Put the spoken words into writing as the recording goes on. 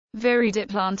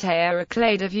Viridiplantae are a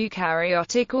clade of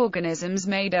eukaryotic organisms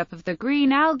made up of the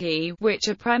green algae, which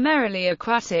are primarily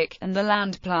aquatic, and the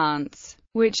land plants,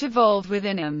 which evolved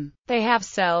within them. They have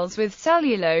cells with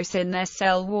cellulose in their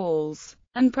cell walls,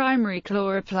 and primary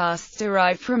chloroplasts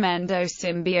derived from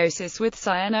endosymbiosis with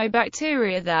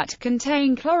cyanobacteria that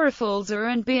contain chlorophylls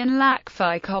and lack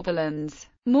phycobilins.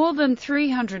 More than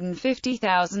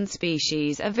 350,000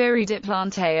 species of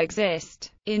Viridiplantae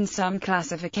exist. In some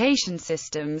classification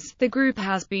systems, the group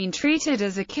has been treated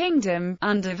as a kingdom,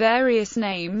 under various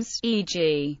names,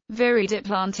 e.g.,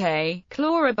 Viridiplantae,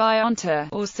 Chlorobionta,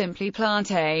 or simply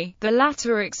Plantae, the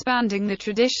latter expanding the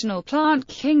traditional plant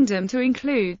kingdom to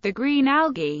include the green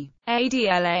algae.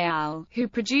 ADLAL, who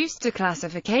produced a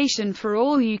classification for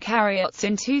all eukaryotes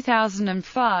in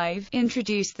 2005,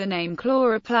 introduced the name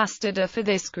Chloroplastida for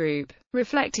this group,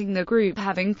 reflecting the group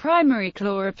having primary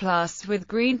chloroplasts with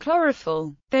green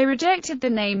chlorophyll. They rejected the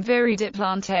name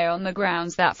Viridiplantae on the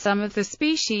grounds that some of the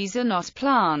species are not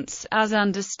plants, as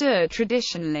understood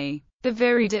traditionally. The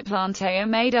Viridiplantae are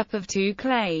made up of two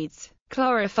clades,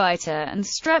 Chlorophyta and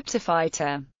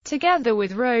Streptophyta. Together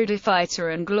with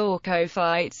Rhodophyta and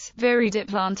Glaucophytes,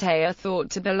 Viridiplantae are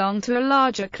thought to belong to a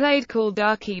larger clade called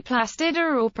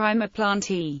Archaeplastida or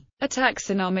Primaplantae. A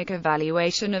taxonomic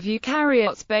evaluation of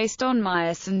eukaryotes based on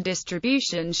myosin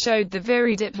distribution showed the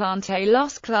Viridiplantae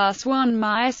lost class 1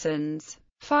 myosins.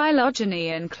 Phylogeny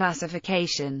and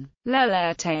classification.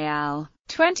 Lelert al.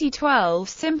 2012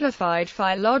 simplified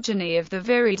phylogeny of the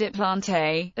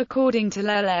Viridiplantae. According to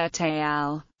Lelert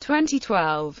al.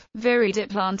 2012,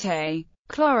 Viridiplantae,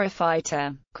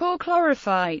 Chlorophyta, core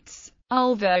chlorophytes,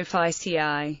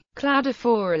 Ulvophyceae,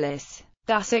 Cladophorales,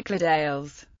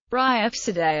 Dasycladales,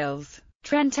 Bryopsidales,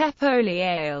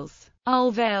 Trentepoliales,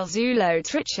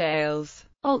 Ulvaelzulotrichales,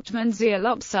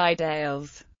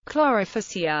 Altmanzeolopsidales,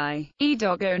 Chlorophyceae,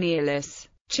 Edogoniales,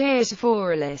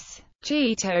 Chaetophorales,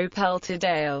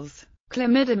 Chaetopeltidales,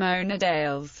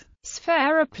 Chlamydomonadales,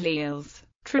 Spheropliales,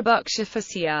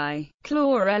 Trabuctiophyceae,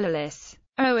 Chlorellales,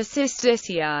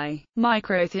 Oacisticeae,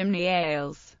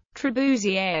 Microthymniales,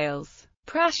 Trabuziales,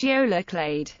 Prasciola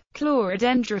clade,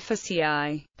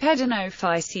 Chlorodendrophyceae,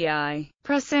 Pedonophyceae,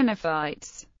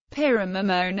 Prasinophytes,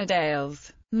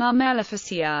 Pyramomonadales,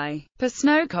 Marmellophyceae,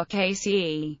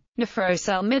 Persnococcaceae,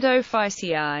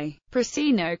 Nephroselmidophyceae,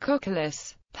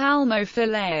 Prasinococculus,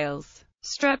 Palmophilales,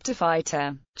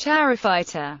 Streptophyta,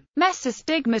 Charophyta,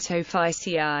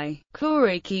 Mesostigmatophyceae,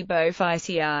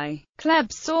 Chlorechebophyceae,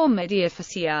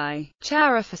 Klebsormidiophyceae,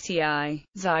 Charophyceae,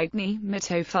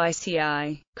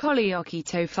 Zygnematophyceae,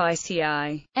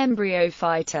 Coleochaetophyceae,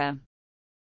 Embryophyta.